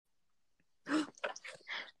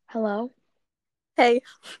Hello? Hey.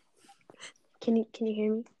 Can you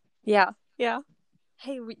hear me? Yeah.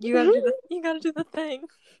 Hey, you gotta do the thing.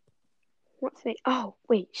 What thing? Oh,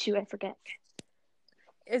 wait, shoot, I forget.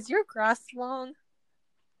 Is your grass long?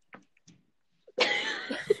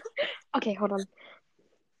 Okay, hold on.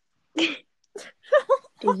 Do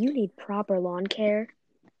you need proper lawn care?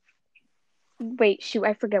 Wait, shoot,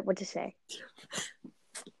 I forget what to say.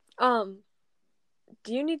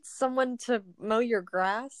 Do you need someone to mow your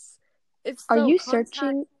grass? If so, Are you contact...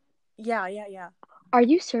 searching? Yeah. Are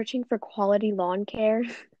you searching for quality lawn care?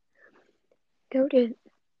 Go to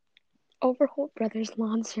Overholt Brothers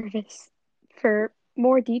Lawn Service for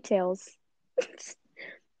more details.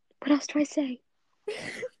 What else do I say?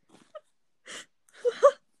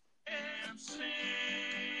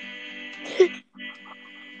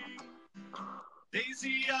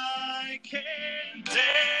 Daisy, I can dance,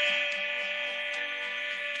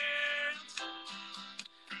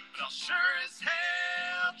 but I'll sure as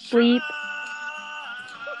hell Bleep. try.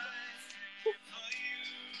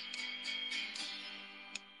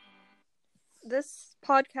 This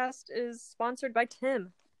podcast is sponsored by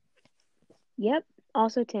Tim. Yep,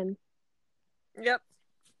 also Tim. Yep.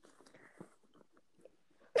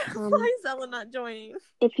 Why is Ella not joining?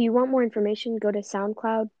 If you want more information, go to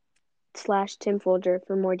SoundCloud/Tim Folger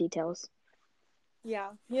for more details.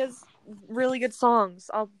 Yeah, he has really good songs.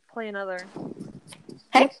 I'll play another.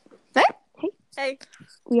 Hey. Hey.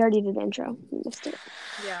 We already did the intro. We missed it.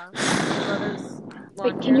 Yeah. Brothers.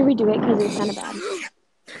 Wait, can you redo it? Because it was kind of bad.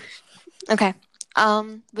 Okay.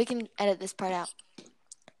 We can edit this part out.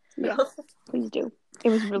 Yeah, please do. It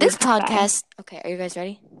was really This bad. podcast. Okay, are you guys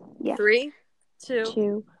ready? Yeah. 3, 2,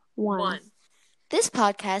 2, 1. This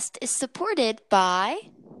podcast is supported by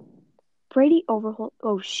Brady Overholt.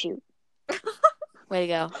 Oh, shoot. Way to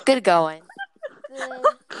go. Good going. Good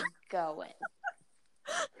going.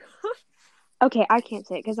 Okay, I can't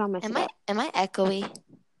say it because I'll mess it up. Am I echoey?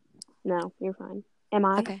 No, you're fine. Am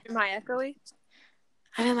I? Okay. Am I echoey?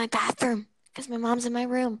 I'm in my bathroom because my mom's in my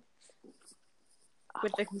room.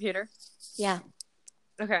 With the computer? Yeah.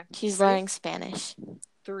 Okay. She's learning Spanish.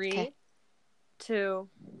 3, 2,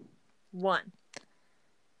 1.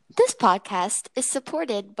 This podcast is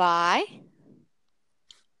supported by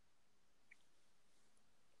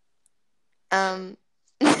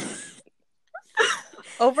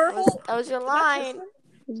Overholt. That was your line.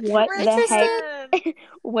 What the heck?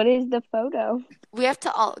 What is the photo? We have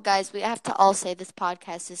to all say this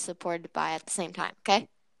podcast is supported by at the same time, okay?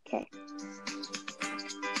 Okay.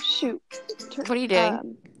 Shoot. What are you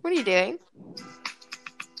doing? What are you doing?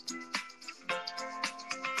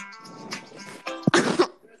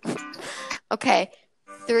 Okay.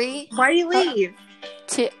 3. Why do you leave?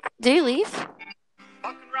 2. Did you leave?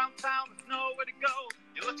 Walking around town with nowhere to go.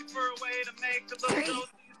 You're looking for a way to make the little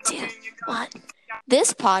 3, 2, 1.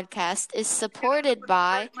 This podcast is supported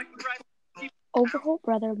by Overholt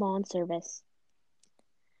Brother Lawn Service.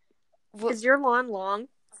 Is your lawn long?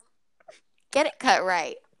 Get it cut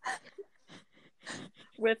right.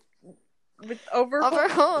 With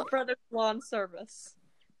Overholt Brothers Lawn Service.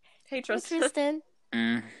 Hey, Tristan.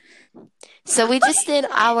 So we just did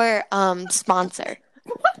our sponsor.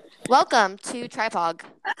 Welcome to Tripod.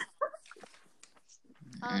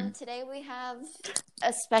 Today we have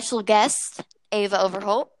a special guest, Ava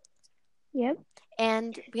Overholt. Yep.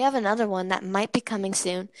 And we have another one that might be coming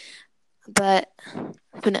soon, but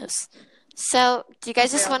who knows? So, do you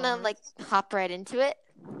guys just want to hop right into it?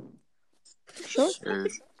 Sure.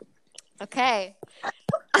 Okay.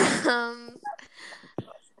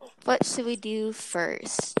 What should we do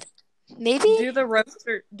first? Maybe do the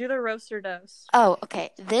roaster dose. Oh,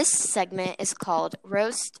 okay. This segment is called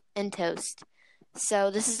Roast and Toast.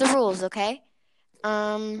 So this is the rules, okay?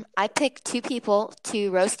 I pick 2 people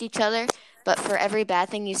to roast each other, but for every bad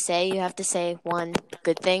thing you say, you have to say one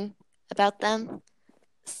good thing about them.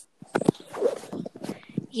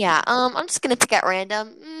 Yeah, I'm just gonna pick at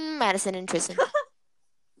random. Madison and Tristan.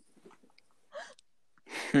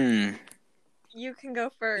 You can go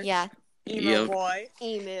first. Yeah. Emo boy.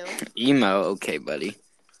 Emo, okay, buddy.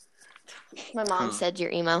 My mom said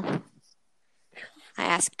you're emo. I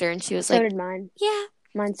asked her and she was So did mine. Yeah.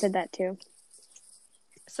 Mine said that too.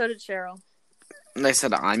 So did Cheryl. They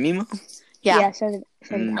said I'm emo? Yeah, so did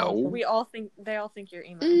No. They all think you're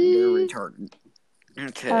emo. They're retarded.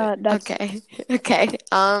 Okay. Okay.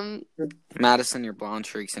 Madison, your blonde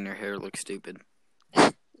streaks in your hair look stupid.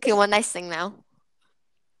 Okay, one nice thing now.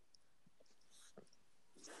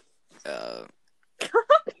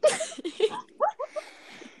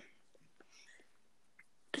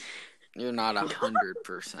 You're not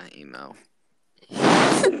 100% emo.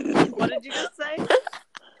 What did you just say?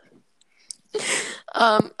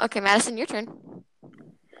 Okay, Madison, your turn.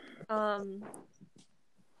 I'll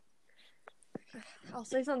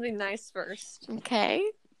say something nice first. Okay.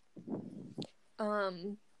 I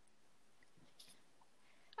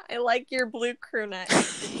like your blue crew neck.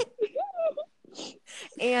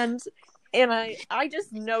 and I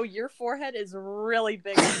just know your forehead is really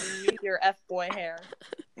big underneath your F-boy hair.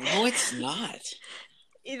 No, it's not.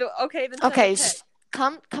 Okay, then Okay, pick.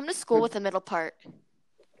 come to school with the middle part.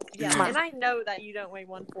 Yeah, Come on. and I know that you don't weigh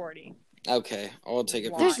 140. Okay, I'll take a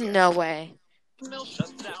There's picture. no way. Mill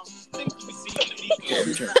shuts down. Things we see in the Here,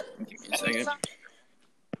 beacon. turn. Give me a second.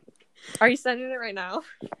 Are you sending it right now?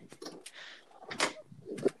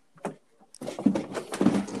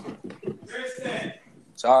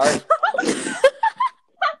 Sorry.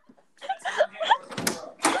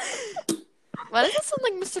 Why does it sound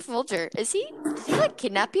like Mr. Folger? Does he like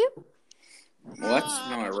kidnap you? What?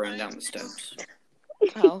 No, I ran down the steps.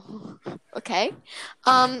 Oh, okay.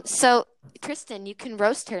 So Tristan, you can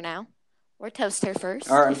roast her now, or toast her first.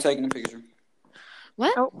 All right, I'm taking a picture.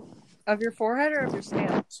 What? Oh. Of your forehead or of your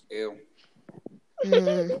scalp? Ew.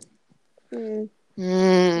 Mm. Mm.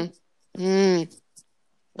 Mm. Mm.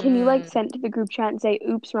 Can you like send to the group chat and say,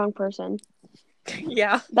 "Oops, wrong person"?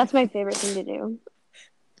 Yeah. That's my favorite thing to do.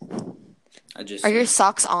 Are your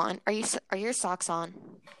socks on? Are your socks on?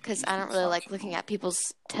 Because I don't really like looking at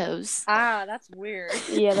people's toes. Ah, that's weird.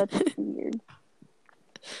 Yeah, that's weird.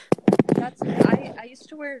 I used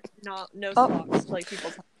to wear no socks to like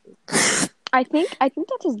people's houses. I think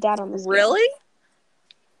that's his dad on this. Really?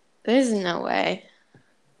 There's no way.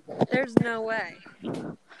 There's no way.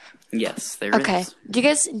 Yes, there is. Okay. Do you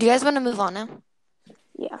guys want to move on now?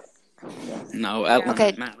 Yeah. No, Ellen Okay,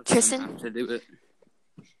 and Madison Tristan? have to do it.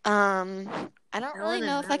 I don't really Ellen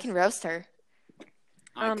know and if I can roast her.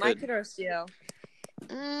 I could roast you.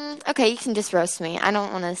 Okay, you can just roast me. I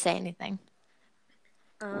don't want to say anything.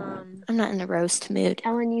 I'm not in a roast mood.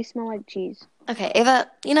 Ellen, you smell like cheese. Okay, Ava,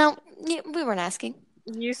 we weren't asking.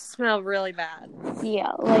 You smell really bad.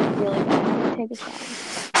 Yeah, like really bad. Take a shot.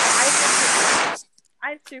 I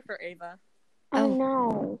have two for Ava. Oh, Oh.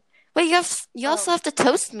 no. Wait, you also have to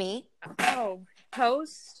toast me. Oh,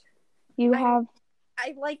 toast. You have.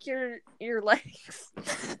 I like your legs.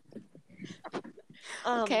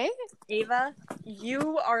 Okay. Ava,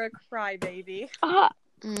 you are a crybaby. I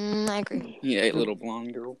agree. Yeah, little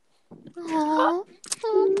blonde girl. Oh,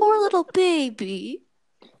 poor little baby.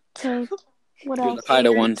 Okay. What You're else? the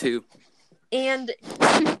Haida one too. And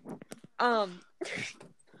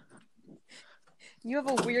you have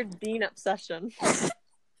a weird bean obsession.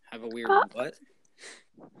 Have a weird what?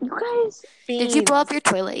 You guys. Did you blow up your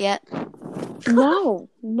toilet yet? No,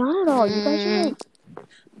 not at all. You guys are like.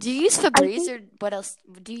 Do you use Febreze or what else?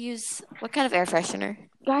 Do you use what kind of air freshener?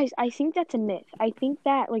 Guys, I think that's a myth. I think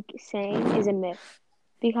that like saying is a myth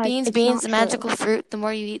because Beans, it's the not magical true. fruit. The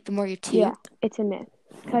more you eat, the more you chew. Yeah, it's a myth.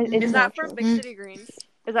 It's Is not that from true. Big City Greens?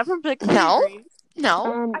 Is that from Big City No. Greens?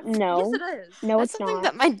 No. No. Yes, it is. No, That's it's something not.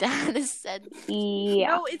 that my dad has said.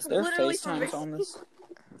 Yeah. No, it's Is there literally from Big FaceTimes on this?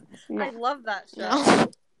 No. I love that show.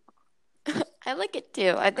 No. I like it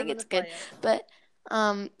too. I think it's good. But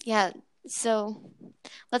yeah, so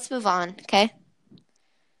let's move on, okay?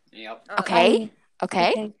 Yep. Okay.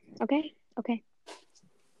 Okay.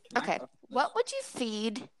 Okay. What would you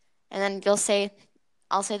feed? And then I'll say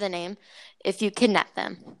the name if you kidnap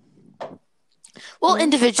them. We'll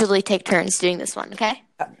individually take turns doing this one, okay?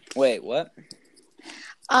 Wait, what?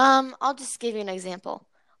 I'll just give you an example.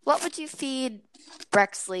 What would you feed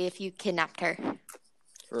Brexley if you kidnapped her?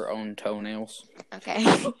 Her own toenails. Okay.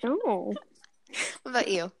 Oh. What about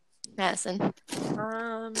you, Madison?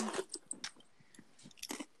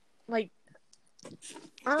 Like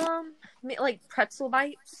pretzel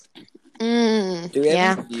bites. Do we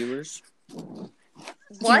have any viewers?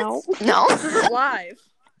 What? No. This is live.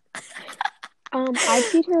 I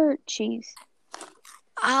feed her cheese.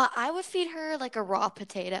 I would feed her like a raw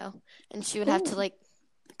potato, and she would have to like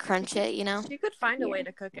crunch it, you know? You could find a way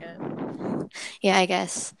to cook it. Yeah, I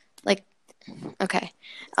guess. Like, okay.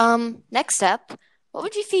 Next up, what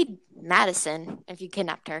would you feed Madison if you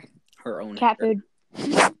kidnapped her? Her own Cat hair.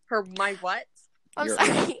 food. My what? I'm Your sorry.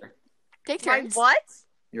 hair. Take My turns. what?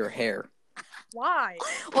 Your hair. Why?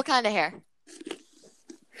 What kind of hair?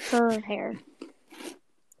 Her hair.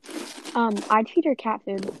 I'd feed her cat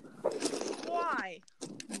food Why?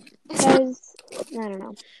 because I don't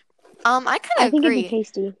know. I I kind of think agree. it'd be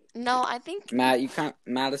tasty. No, I think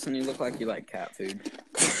Madison, you look like you like cat food.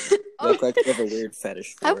 You look like you have a weird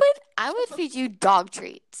fetish for it. I would feed you dog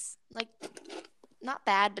treats. Like, not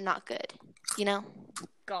bad, but not good. You know?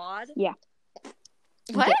 God?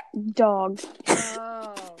 What? Dog.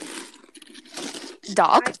 Oh.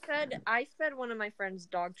 Dog? I fed one of my friends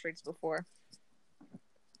dog treats before.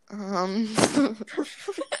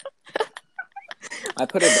 I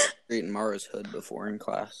put a dog treat in Mara's hood before in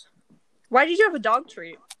class. Why did you have a dog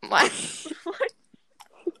treat? What?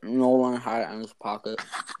 Nolan had it in his pocket.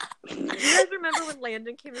 Do you guys remember when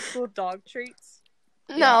Landon came to school with dog treats?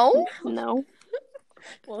 No. No.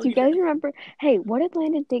 Well, Do you guys remember? Hey, what did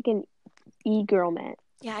Landon think an e-girl meant?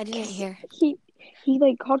 Yeah, I didn't hear. He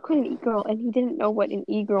like called Quinn an e-girl, and he didn't know what an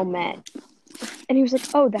e-girl meant. And he was like,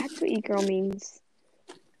 "Oh, that's what e-girl means."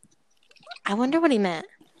 I wonder what he meant.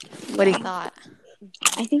 What he thought.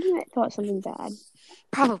 I think he thought something bad.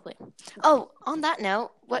 Probably. Oh, on that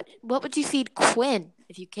note, what would you feed Quinn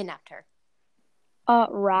if you kidnapped her?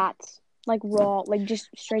 Rats, like raw, like just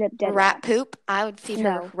straight up dead Rat rats. poop? I would feed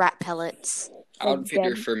her No. rat pellets. I would feed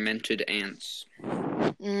her dead. fermented ants.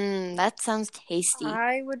 That sounds tasty.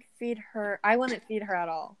 I would feed her. I wouldn't feed her at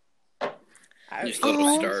all. I Just let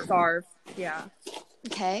her starve. starve. Yeah.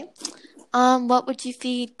 Okay. What would you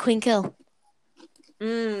feed Queen Kill?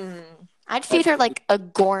 I'd feed her like a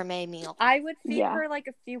gourmet meal. I would feed Yeah. her like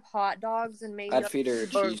a few hot dogs and maybe. I'd feed her a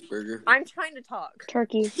cheeseburger. I'm trying to talk.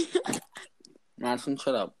 Turkey. Madison,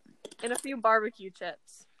 shut up. And a few barbecue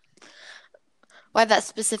chips. Why that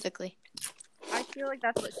specifically? I feel like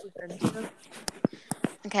that's what she's into.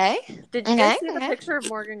 Okay. Did you guys see the Okay. picture of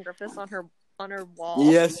Morgan Griffiths on her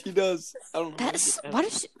wall? Yes, he does. I don't know.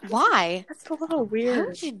 Why? That's a little How weird.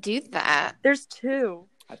 would you do that? There's two.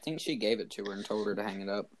 I think she gave it to her and told her to hang it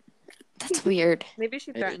up. That's weird. Maybe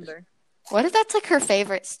she threatened her. What if that's like her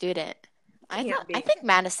favorite student? I Can't be. think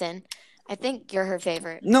Madison. I think you're her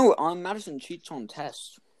favorite. No, Madison cheats on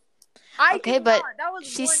tests. Okay, did but not. That was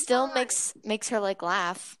She one still time. makes her like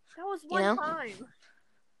laugh. That was you one know? time.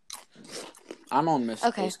 I'm on Miss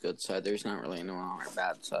Okay. K's good side. There's not really anyone on her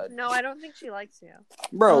bad side. No, I don't think she likes you.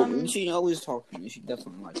 Bro, she always talks to me. She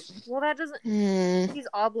definitely likes me. Well, that doesn't. Hmm. He's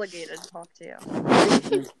obligated to talk to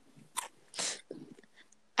you.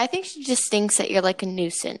 I think she just thinks that you're like a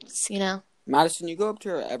nuisance, you know? Madison, you go up to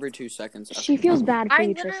her every 2 seconds. She feels bad for I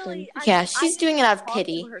you, literally. Tristan. Yeah, she's doing it out of talked to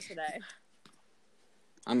pity. her today.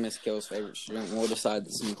 I'm Miss K's favorite student. We'll decide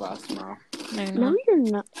this in class tomorrow. No, you're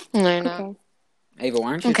not. No. Okay. Ava, why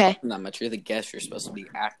aren't you Okay. talking that much? You're the guest. You're supposed to be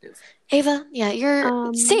active. Ava, yeah,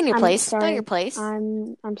 you're stay in your I'm place. sorry. Know your place.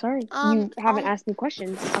 I'm sorry. You haven't asked me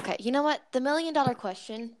questions. Okay, you know what? The $1 million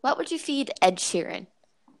question. What would you feed Ed Sheeran?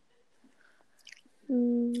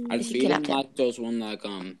 I'd If you feed him kidnapped him. like those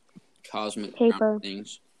cosmic Paper. brownie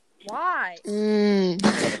things. Why?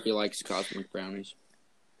 He likes cosmic brownies.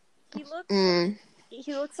 He looks.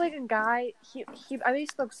 He looks like a guy. I mean, he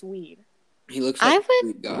smokes weed. He looks I like a would-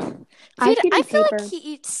 sweet guy. I feed him I feel paper. like he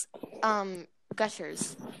eats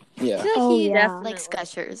Gushers. I Yeah, feel like Oh, he yeah. likes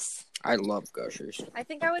Gushers. I love Gushers. I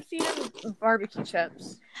think I would feed him barbecue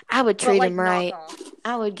chips. I would But, treat like, him right. knockoff.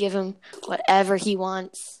 I would give him whatever he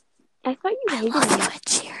wants. I thought you I hated love him. you, Ed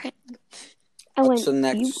Sheeran. Ellen, What's the you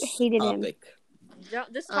next hated him. topic?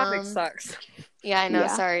 This topic Um, sucks. Yeah, I know.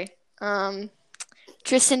 Yeah. Sorry.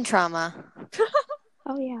 Tristan trauma.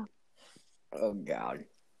 Oh, yeah. Oh, God.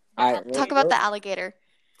 Talk about the alligator.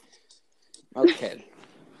 Okay.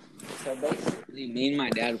 So basically, me and my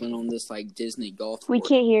dad went on this like Disney golf We tour.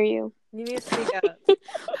 can't hear you. You need to speak up.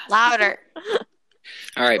 Louder.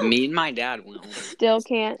 All right, me and my dad went on. Still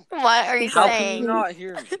can't. What are you How can saying? you not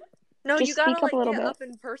hear me? No, Just you gotta speak up a little get bit. up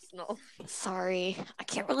in personal. Sorry. I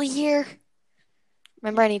can't really hear.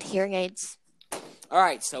 Remember, I need hearing aids. All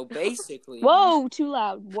right, so basically, Whoa, too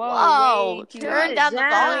loud. Whoa, Whoa. way too Turn loud. down the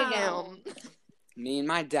down. volume. me and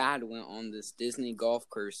my dad went on this Disney golf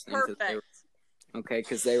course thing Perfect.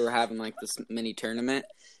 because they were having like this mini tournament,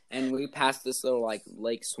 and we passed this little like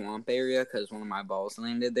lake swamp area because one of my balls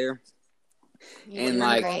landed there. You And, were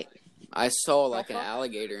like- great. I saw like an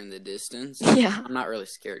alligator in the distance. Yeah. I'm not really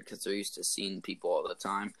scared because they're used to seeing people all the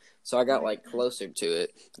time. So I got like closer to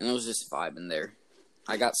it, and it was just vibing there.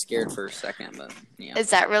 I got scared for a second, but yeah. Is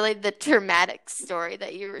that really the dramatic story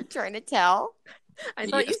that you were trying to tell? I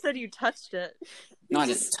thought you Yes. said you touched it. No, I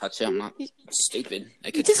didn't touch it. I'm not stupid. I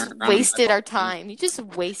You could just turn around. wasted our time. You just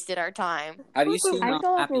wasted our time. Have you seen I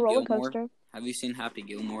fell off Happy a roller Gilmore? coaster. Have you seen Happy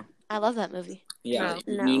Gilmore? I love that movie. Yeah,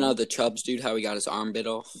 No. you know the Chubbs dude, how he got his arm bit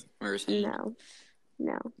off or his hand.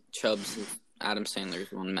 No. Chubbs, Adam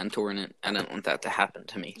Sandler's one mentor in it. I don't want that to happen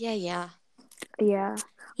to me. Yeah. Yeah.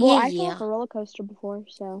 Well, Yeah, I fell off a roller coaster before,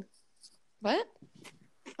 so. What?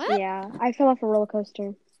 What? Yeah, I fell off a roller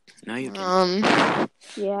coaster. No, you Um,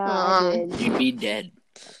 Yeah, I did. You'd be dead.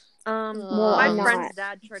 Well, My I'm not. friend's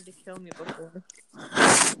dad tried to kill me before.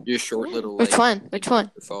 Your short little which leg. one? Which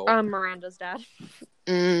one? Fall. Miranda's dad.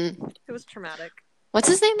 Mm. It was traumatic. What's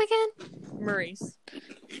his name again? Maurice.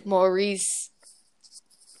 Maurice.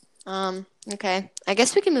 Okay. I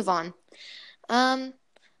guess we can move on. I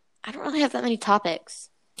don't really have that many topics.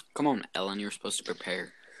 Come on, Ellen. You're supposed to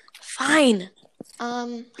prepare. Fine.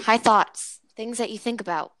 High thoughts. Things that you think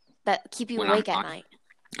about that keep you When awake I'm at not- night.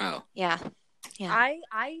 Oh. Yeah. Yeah.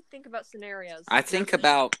 I think about scenarios. I think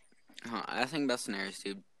about scenarios,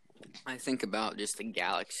 dude. I think about just the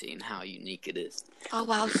galaxy and how unique it is. Oh,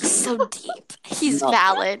 wow. He's so deep. He's No.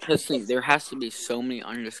 valid. Just think, there has to be so many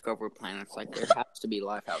undiscovered planets. Like, there has to be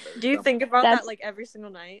life out there. Do you So- think about That's- that like every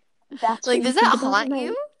single night That's Like, what does you that think about haunt at night?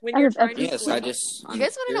 you? when Out you're of trying to every- Yes, sleep? I just. You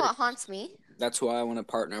guys want to know what haunts me? That's why I want to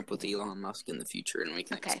partner up with Elon Musk in the future, and we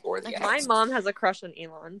can Okay. explore the Okay. My galaxy. mom has a crush on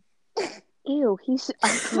Elon. Ew, he's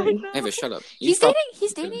ugly. Ava, shut up. He's stop-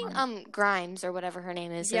 dating Grimes or whatever her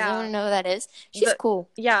name is. Does Yeah. anyone know who that is? She's The- cool.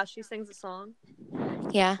 Yeah, she sings a song.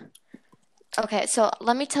 Yeah. Okay, so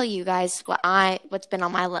let me tell you guys what's been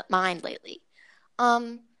on my mind lately.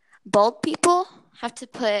 Bald people have to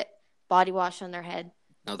put body wash on their head.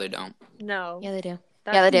 No, they don't. No. Yeah, they do.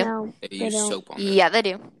 That's- Yeah, they do. No, They they use don't. soap on their Yeah, they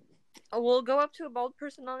do. We'll go up to a bald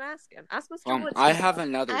person and ask him. Ask Mr. Woods. I have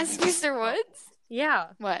another. Ask Mr. Woods. Yeah.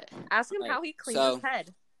 What? Ask him Right, how he cleans so- his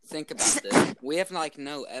head. Think about this. We have like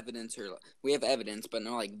no evidence, or we have evidence, but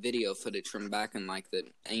no like video footage from back in like the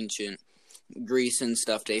ancient Greece and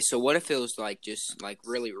stuff days. So what if it was like just like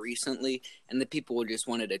really recently, and the people just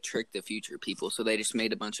wanted to trick the future people, so they just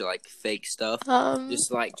made a bunch of like fake stuff,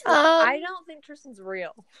 just like I don't think Tristan's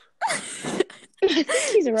real.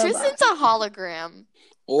 He's a robot. Tristan's a hologram.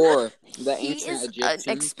 or the He ancient is an Egyptians.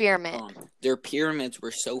 experiment. Their pyramids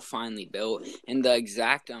were so finely built, and the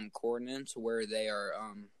exact coordinates where they are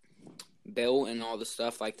built and all the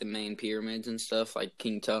stuff, like the main pyramids and stuff, like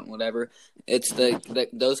King Tut, whatever. It's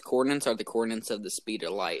those coordinates are the coordinates of the speed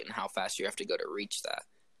of light and how fast you have to go to reach that.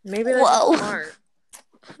 Maybe they're Whoa. smart.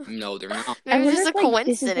 No, they're not. I Maybe wonder it's just a if, like,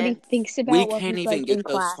 this is what he coincidence. thinks about We what can't he's, even like, get in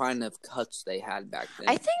those class. kind of cuts they had back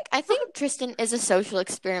then. I think Tristan is a social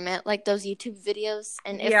experiment, like those YouTube videos.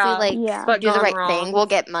 And if Yeah. we like Yeah. But do the gone right wrong. thing, we'll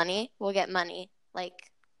get money. We'll get money.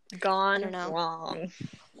 Like, Gone I don't know. wrong.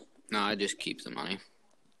 No, I just keep the money.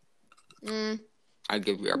 mm, I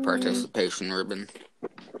give you our participation ribbon.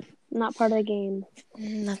 Not part of the game.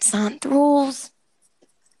 that's not the rules.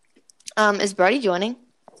 Is Brody joining?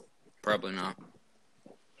 Probably not.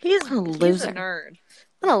 He's What a he's loser. a nerd.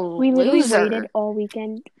 What a We literally loser. waited all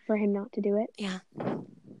weekend for him not to do it. Yeah. All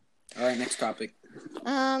right, next topic.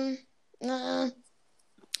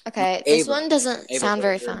 Okay, this Ava. one doesn't Ava, sound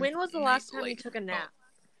very what- fun. When was the last time you took a nap?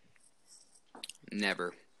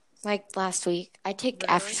 Never Like last week. I take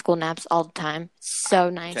Literally? after school naps all the time. So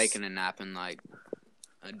nice. taken a nap in like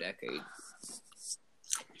a decade.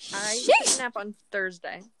 I Sheesh. took a nap on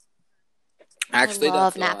Thursday. Actually, I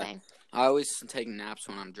love that's a lie. napping. I always take naps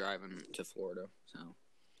when I'm driving to Florida, so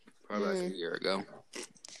probably like a year ago. I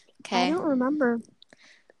Okay. don't remember.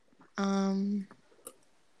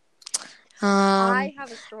 I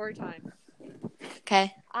have a story time.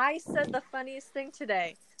 Okay. I said the funniest thing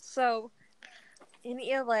today. So, in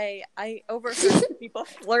ELA, I overheard people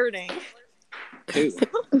flirting. Who?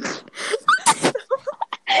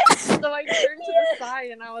 So I turned to the side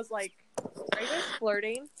and I was like, "Are you guys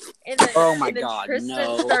flirting?" And then, Oh my and then God, Tristan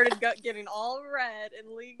no. started getting all red, and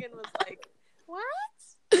Legan was like, "What?"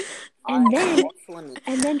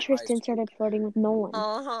 And then Tristan started flirting with Nolan.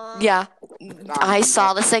 Yeah. I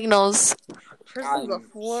saw the signals. Tristan's a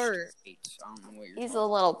flirt. I don't know what you're He's a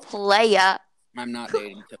little player. I'm not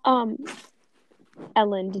dating.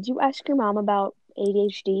 Ellen, did you ask your mom about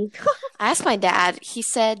ADHD? I asked my dad. He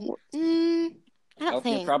said, I don't You're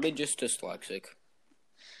think. probably just dyslexic.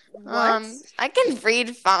 What? I can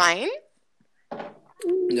read fine.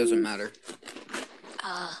 It doesn't matter.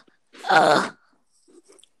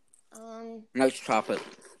 Next topic.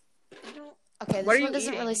 Okay, What are this you one doesn't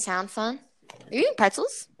eating? really sound fun. Are you eating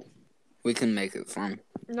pretzels? We can make it fun.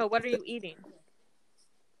 No, what are you eating?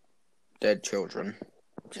 Dead children.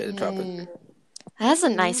 Say the topic. That has a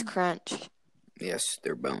nice crunch. Yes,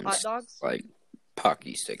 they're bones. Hot dogs? Like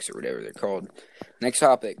Pocky sticks or whatever they're called. Next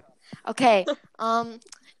topic. Okay, Did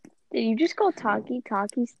you just call Taki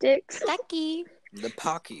sticks? Ducky. The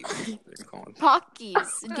Pockies, they're called.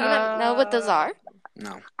 Pockies. Do you know what those are?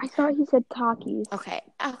 No. I thought he said Takis. Okay.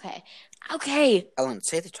 Ellen,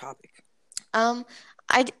 say the topic. I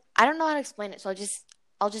don't know how to explain it, so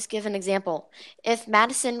I'll just give an example. If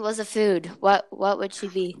Madison was a food, what would she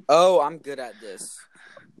be? Oh, I'm good at this.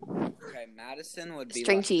 Okay, Madison would be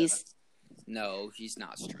String like cheese. No, he's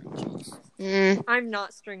not string cheese. I'm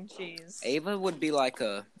not string cheese. Ava would be like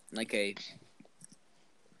whole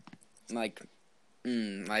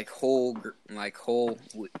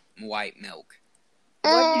white milk.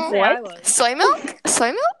 What did you say I What? was? Soy milk?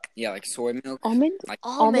 Soy milk? Yeah, like soy milk. Almond Like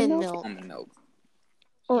Almond milk? milk. almond milk.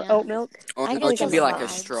 or Yeah. oat milk? Or I no, get it should those be like a vibes.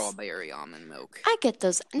 strawberry almond milk. I get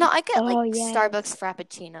those. No, I get like Oh, yeah. Starbucks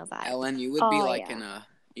Frappuccino vibe. Ellen, you would be Oh, like yeah.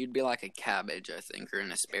 you'd be like a cabbage, I think, or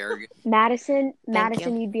an asparagus. Madison,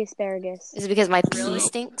 you. you'd be asparagus. Is it because my pee Really?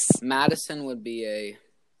 stinks? Madison would be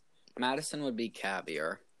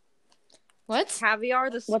caviar. What? Caviar,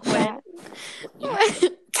 the squid. What's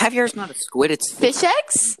that? Caviar's not a squid, it's Fish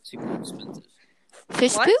eggs? super expensive.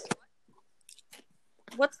 Fish What? poop?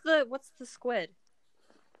 What's the squid?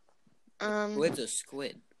 Squid's a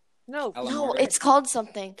squid. No, Calamari. No, it's called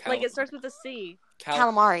something. like it starts with a C.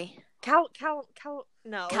 Calamari.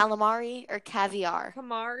 No. Calamari or caviar?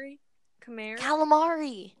 Camari?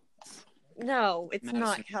 Calamari. No, it's Madison,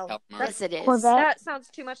 not calamari. Yes, it is. Corvette. That sounds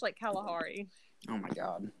too much like Kalahari. Oh my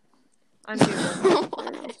god. I'm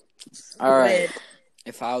Googling. All right.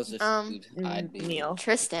 If I was a Um, food, I'd be Neil.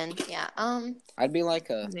 Tristan, yeah. I'd be like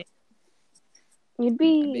You'd I'd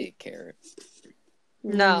be be a carrot.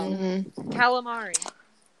 No. mhm. Calamari.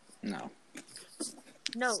 No.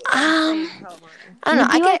 No. I'm saying calamari. I don't know. You'd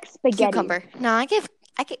I be get like spaghetti. cucumber. No, I get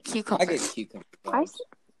cucumber. I get cucumber. I s-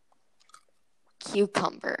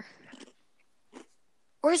 Cucumber.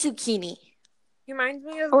 Or zucchini. He reminds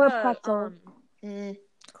me of Or a the pretzel. Mm.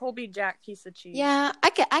 Colby Jack piece of cheese. Yeah, I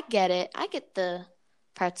get it. I get the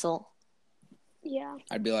pretzel. Yeah.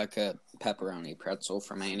 I'd be like a pepperoni pretzel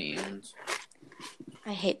from Annie Ann's.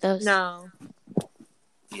 I hate those. No.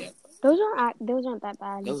 Yeah. Those aren't that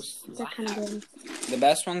bad. Those They're kind of good. The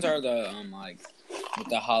best ones are the like with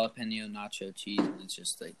the jalapeno nacho cheese, and it's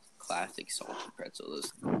just the classic salty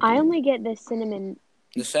pretzels. I only get the cinnamon.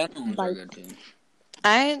 The cinnamon ones are Bite. good too.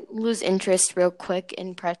 I lose interest real quick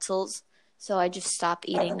in pretzels, so I just stop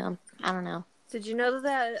eating them. I don't know. Did you know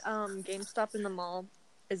that GameStop in the mall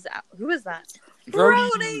is out? Who is that?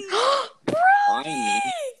 Brody! Brody!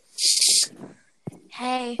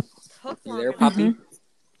 Hey. Took You long there, enough. puppy?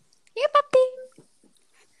 Yeah, puppy.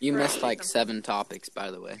 You missed like 7 topics, by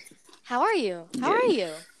the way. How are you? How are you?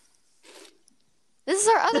 This is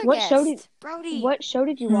our other What guest. show did- Brody. What show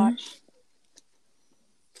did you watch?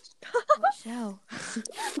 What show?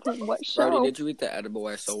 What show? Brody, did you eat the edible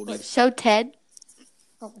I sold you? What show, Ted?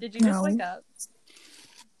 Did you just No. wake up?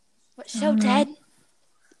 What show, Ted?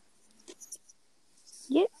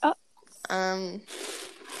 Yeah. Oh, Um.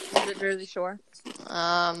 Is it Jersey Shore?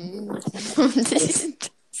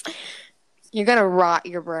 You're gonna rot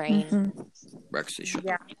your brain. Mhm. Breakfast show.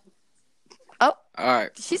 Yeah. Oh.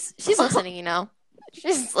 Alright. She's listening. You know.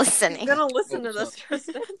 She's listening. I'm gonna listen to this,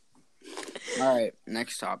 Tristan. Alright,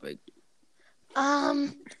 next topic.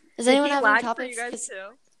 Does Did anyone he have lag any for topics? you guys 'Cause too?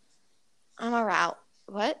 I'm all out.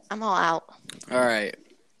 What? I'm all out. Alright.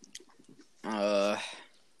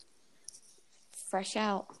 Fresh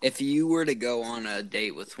out. If you were to go on a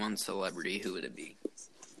date with one celebrity, who would it be?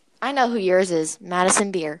 I know who yours is.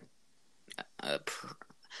 Madison Beer.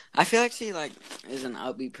 I feel like she is an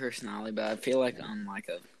upbeat personality, but I feel like I'm like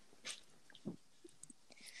a.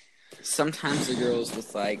 Sometimes the girls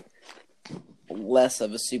with less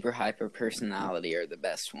of a super hyper personality are the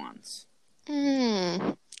best ones.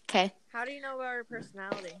 Okay. How do you know about her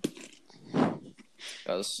personality?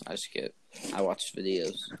 Because I watch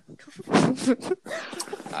videos.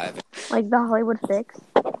 I haven't. like the Hollywood Fix.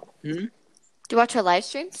 Do you watch her live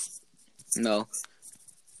streams? No.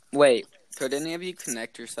 Wait, could any of you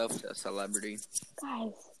connect yourself to a celebrity?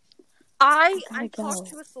 Guys. I gotta talked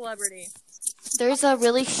go. to a celebrity. There's a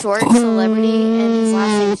really short celebrity, and his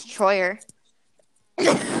last name is Troyer.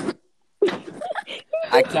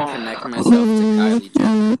 I can connect myself to Kylie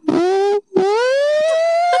Jenner.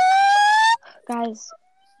 Guys.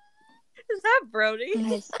 Is that Brody?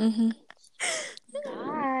 Guys. Mhm.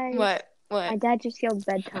 Guys. What? My dad just yelled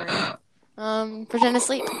bedtime. Pretend to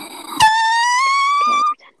sleep. Okay,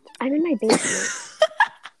 I'm in my basement.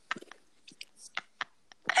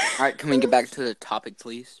 Alright, can we get back to the topic,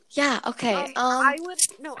 please? Yeah. Okay. I would.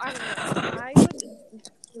 No, I don't know. I would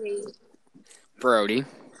date. Brody.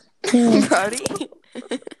 Brody.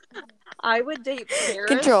 I would date Paris.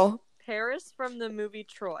 Control. Paris from the movie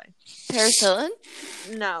Troy. Paris Hilton.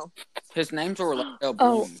 No. His name's Orlando Oh.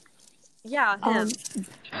 Bloom. Yeah, him.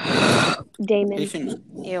 Damon. He seems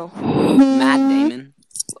Ew. Matt Damon.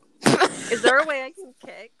 Is there a way I can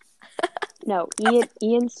kick? No, Ian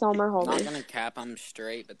I'm not Somerhalder. gonna cap him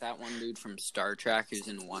straight, but that one dude from Star Trek who's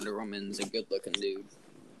in Wonder Woman's a good looking dude.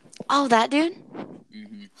 Oh, that dude.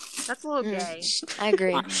 Mm-hmm. That's a little Mm. gay. I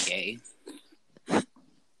agree. I'm gay.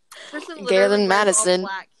 Tristan Gayer literally than wears Madison. all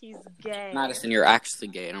black. He's gay. Madison, you're actually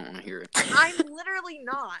gay. I don't want to hear it. I'm literally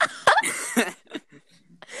not.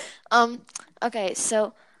 Okay,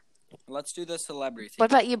 so Let's do the celebrity thing.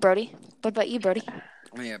 what about you, Brody?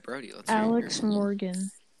 Oh yeah, Brody. Let's hear Alex yours.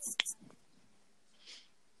 Morgan.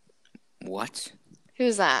 What?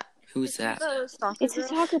 Who's that? Who's that? The soccer It's a girl.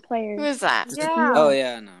 soccer Who player. is that? Yeah. Oh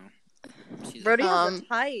yeah, no. She's Brody has Um, a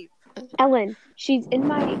type. Ellen. She's in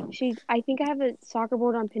my. I think I have a soccer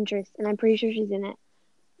board on Pinterest, and I'm pretty sure she's in it.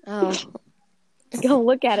 Oh. Go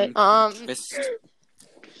look at it. Pinterest.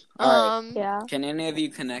 All right. Yeah. Can any of you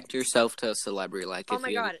connect yourself to a celebrity? Like, Oh if my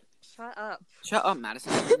you god. Shut up. Shut up,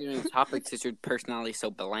 Madison. You're doing topics because your personality is so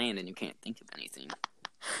bland and you can't think of anything.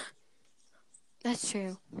 That's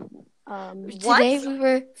true. What? Today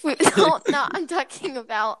no, I'm talking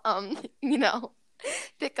about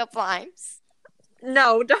pickup lines.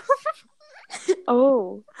 No, don't.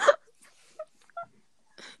 Oh.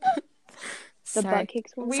 The Sorry. butt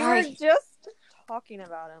kicks one. We Sorry. were just talking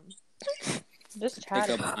about him. Just Pick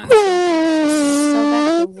chatting. up line. So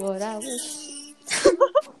back to what I was.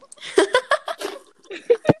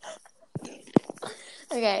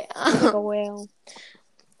 Okay. Like a whale.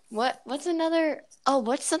 What's another? Oh,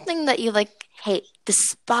 what's something that you like hate,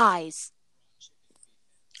 despise?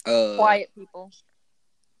 Quiet people.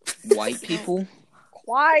 White people?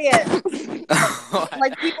 Quiet.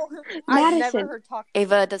 Like people who I've Madison. never heard talk.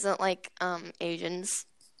 Ava doesn't like Asians,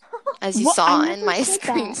 as you What? saw I in never my said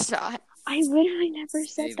that. screenshot. I literally never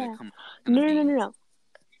said David, that. come on. No.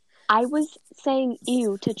 I was saying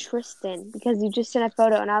ew to Tristan because you just sent a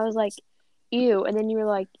photo, and I was like, ew, and then you were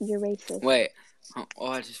like, you're racist. Wait. Oh,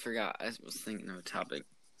 I just forgot. I was thinking of a topic.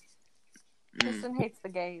 Kristen hates the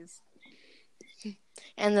gays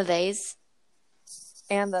And the theys.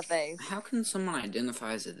 and the theys. How can someone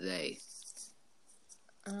identify as a they?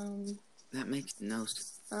 Um. That makes no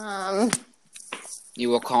sense. You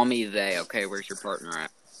will call me they, okay? Where's your partner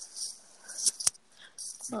at?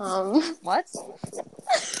 What?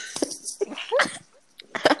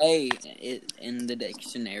 A in the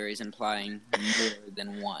dictionary is implying more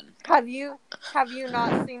than one. Have you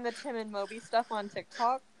not seen the Tim and Moby stuff on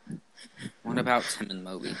TikTok? What about Tim and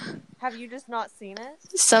Moby? Have you just not seen it?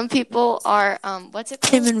 Some people are what's it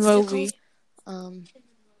called? Tim and What's it Moby.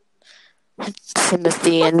 called?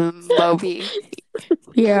 Timothy and Moby.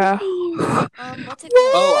 Yeah. What's it called?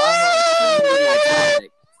 Oh, I have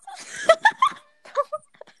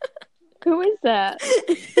Who is that?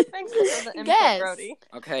 Thanks for the input, Yes. Brody.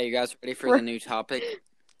 Okay, you guys ready for the new topic?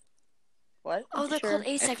 What? Oh, they're Sure. called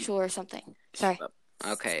asexual or something. Sorry.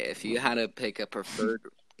 Okay, if you had to pick a preferred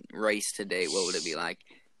race to date, what would it be like?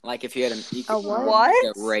 Like if you had you could what?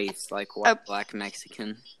 pick a race, like white, black,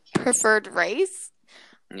 Mexican. Preferred race?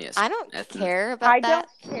 Yes. I don't ethnic. care about I that.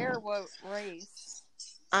 don't care what race.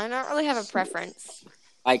 I don't really have a preference.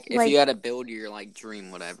 Like if Like- you had to build your like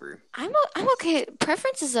dream, whatever. I'm okay.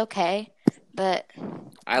 Preference is okay, but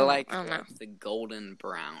I like I don't know. the golden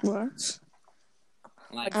brown, What?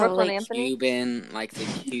 like Oh, Brooklyn like Anthony? Cuban, like the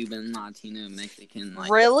Cuban, Latino, Mexican.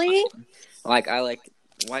 Like, Really? Like I like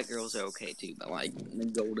white girls are okay too, but like the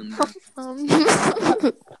golden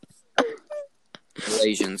brown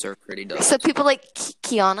Asians are pretty dope. So people like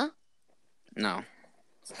Kiana. No.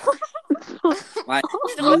 Like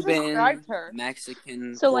Someone Cuban, described her.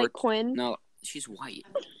 Mexican. So, like, Quinn? No, she's white.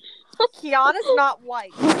 Kiana's not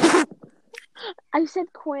white. I said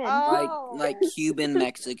Quinn. Oh. Like Cuban,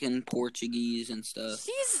 Mexican, Portuguese, and stuff.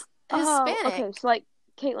 She's Oh, Hispanic. okay, so like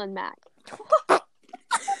Caitlin Mack.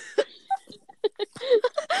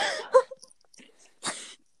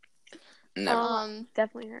 No,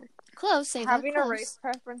 Definitely her. Close. Ava, Having close. a race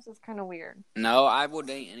preference is kind of weird. no, I would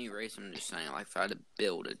date any race. I'm just saying, like if I had to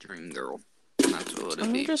build a dream girl, that's what it'd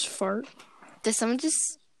I'm be. just fart. Did someone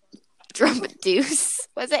just drop a deuce?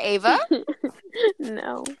 Was it Ava?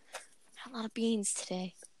 No. A lot of beans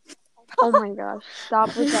today. Oh my gosh.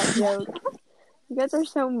 Stop with that joke. You guys are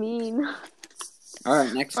so mean. All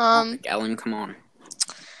right, next topic, Ellen, come on.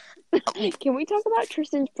 Can we talk about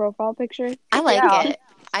Tristan's profile picture? I like Yeah. it.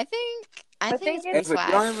 I think it's think pretty Ava, you don't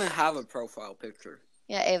swag. even have a profile picture.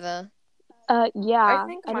 Yeah, Ava. Yeah. I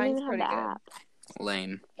think don't mine's even have pretty the good. app.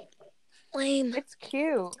 Lame. Lame. It's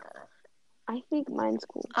cute. I think mine's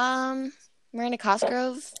cool. Miranda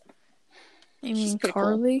Cosgrove. You mean pretty cool.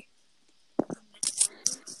 Carly?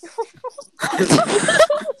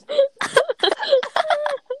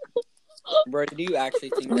 Bro, do you actually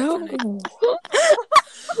think that's her name? No.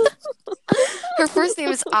 Her first name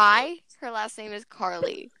is I. Her last name is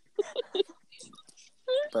Carly.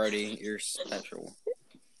 Brody, you're special.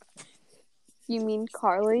 You mean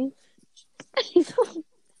Carly?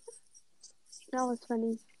 That was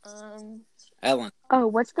funny. Ellen, Oh,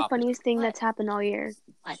 what's the Stop it. funniest thing What? that's happened all year?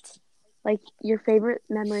 What? Like your favorite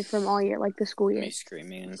memory from all year, like the school year. Me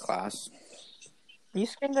screaming in class. You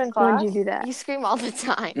screamed in When class? did you do that? You scream all the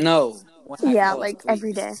time. No. When I Yeah, fell like asleep.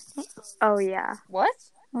 every day. Oh yeah. What?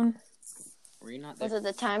 Were you not there? Was it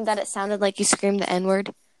the time that it sounded like you screamed the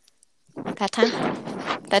N-word? That time?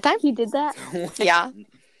 That time? He did that? Yeah.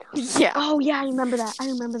 Yeah. Oh yeah, I remember that.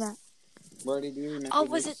 Brody, do you remember Oh,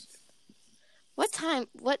 was this? What time?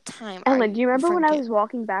 What time? are Ellen, do you remember when referring I to? was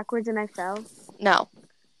walking backwards and I fell? No.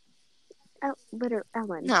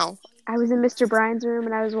 Ellen. No. I was in Mr. Bryan's room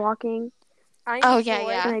and I was walking. Oh,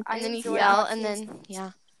 yeah. And And then you enjoyed fell, watching- and then,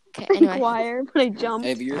 yeah. Okay, Frank anyway. Wire when I jumped.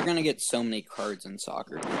 Hey, but you're gonna get so many cards in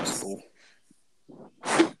soccer in school.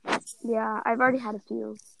 Yeah, I've already had a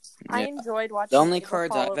few. I Yeah. enjoyed watching The only Ava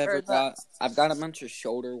cards follow- I've ever or the- got, I've got a bunch of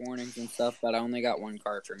shoulder warnings and stuff, but I only got one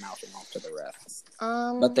card for mouthing off to the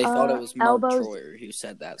ref. But they thought it was Mark elbows- Troyer who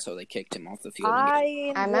said that, so they kicked him off the field.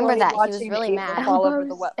 I remember enjoyed that. He was watching really Ava mad. fall over the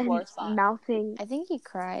Elbows wet floor and sign. mouthing, I think he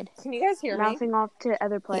cried. Can you guys hear me? mouthing off to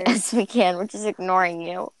other players. Yes, we can. We're just ignoring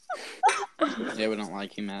you. Yeah, we don't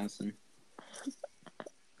like you, Madison.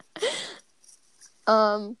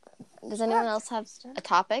 Does anyone else have a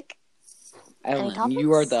topic? Ellen, topics?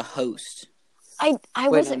 you are the host. I Wait,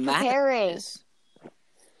 wasn't no, Madison preparing. is.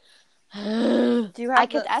 Do you have I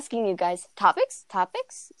kept asking you guys topics,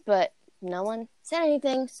 but no one said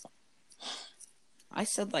anything. I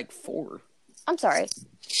said like 4. I'm sorry.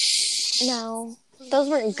 No, those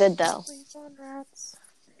weren't good though.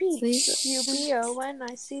 B-U-B-O when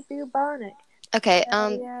I see bubonic. Okay,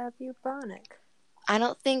 Yeah, bubonic. I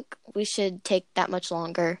don't think we should take that much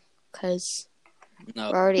longer because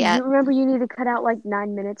No, we're already You at remember you need to cut out like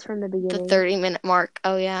 9 minutes from the the beginning. 30-minute mark.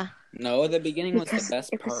 Oh yeah, no, the beginning was Because the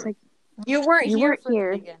best it was part. like, You weren't You here weren't for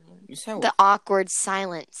here. the beginning. You said the awkward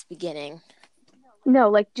silence beginning. no,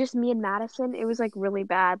 like just me and Madison. It was like really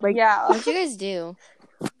bad. Like Yeah. What'd you guys do?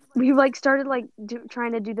 we like started like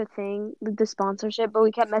trying to do the thing, the sponsorship, but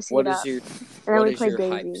we kept messing What it is up. your And then what we is played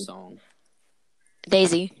your hype Daisy. song?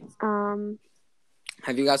 Daisy,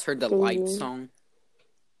 Have you guys heard the Daisy. Light song?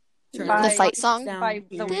 Turn By- the it fight song. down. By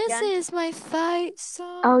The This Weeknd? is my fight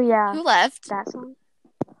song. Oh yeah, Who left? that song.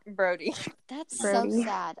 Brody. That's Brody. so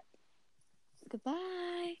sad.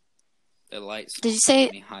 Goodbye. The Light song. Did you say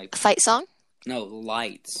made me hype. fight song? No,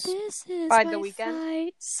 Lights. This is By my The Weeknd?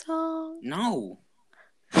 fight song. No.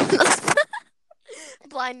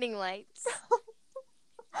 Blinding lights.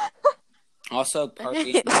 Also,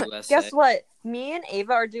 Party in the USA. Guess what? Me and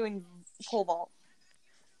Ava are doing pole vault.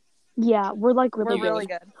 Yeah, we're like really We're really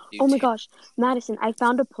good. good. Oh my gosh, Madison, I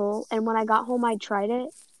found a pole, and when I got home, I tried it,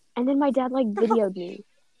 and then my dad like videoed me,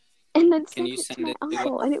 and then Can sent you it to send my it to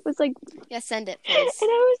uncle, us? and it was like, Yeah, send it, and please. I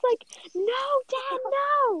was like, no, Dad,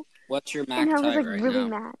 no, What's your max and I was height like right really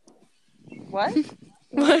now? mad. What?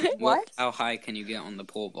 What? What? How high can you get on the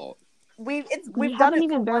pole vault? We've We done haven't it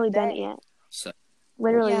even for barely one done day. it yet. So,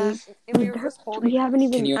 Literally, Yeah. And we were just holding we haven't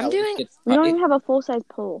can even. you I'm at least doing- get We don't height? even have a full size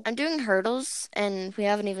pole. I'm doing hurdles, and we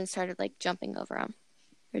haven't even started like jumping over them.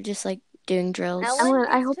 We're just like doing drills. Ellen,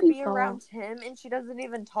 I needs hope to you be fall. around him, and she doesn't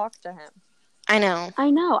even talk to him. I know. I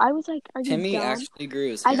know. I was like, are you Timmy dumb? actually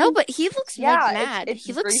agrees. I with No, him. but he looks Yeah, like it's- mad. it's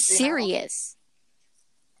He looks greasy now. serious.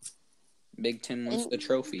 Big Tim wants the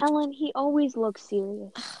trophy. Ellen, he always looks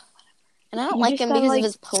serious. And I don't You like just him gotta, because like- of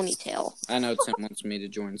his ponytail. I know Tim wants me to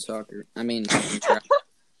join soccer. I mean, track.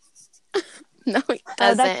 No, he Oh,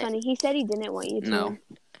 doesn't. that's funny. He said he didn't want you to. No.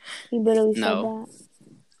 He literally No.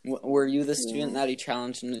 said Were you the student that he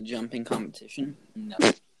challenged in the jumping competition? No.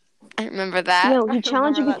 I remember that. that. No, I he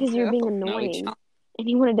challenged you remember that because you were too. being No, he annoying. And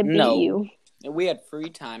he wanted to beat No. you. We had free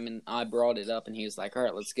time, and I brought it up, and he was like, "All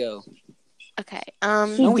right, let's go." Okay. He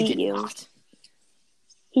No, we beat did you. not.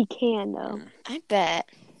 He can, though. I bet.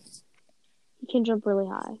 He can jump really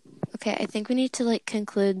high. Okay, I think we need to like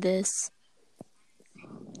conclude this.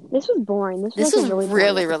 This was boring. This This was was like, a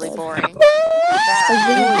really, boring really episode. boring. Like,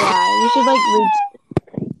 this is why.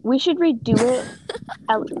 We should redo it.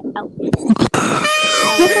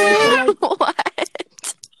 What?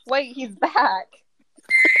 Wait, he's back.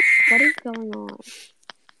 What is going on?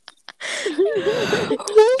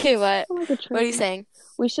 Okay, what? I'm like a What are you train. saying?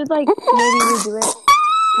 We should like maybe redo it.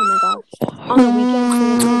 Oh my gosh. On the weekends.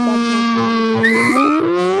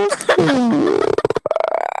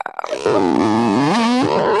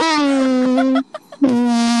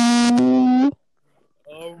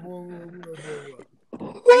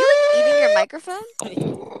 Are you like eating your microphone?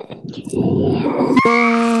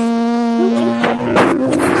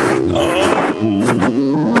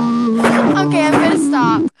 Okay, I'm gonna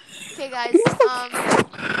stop.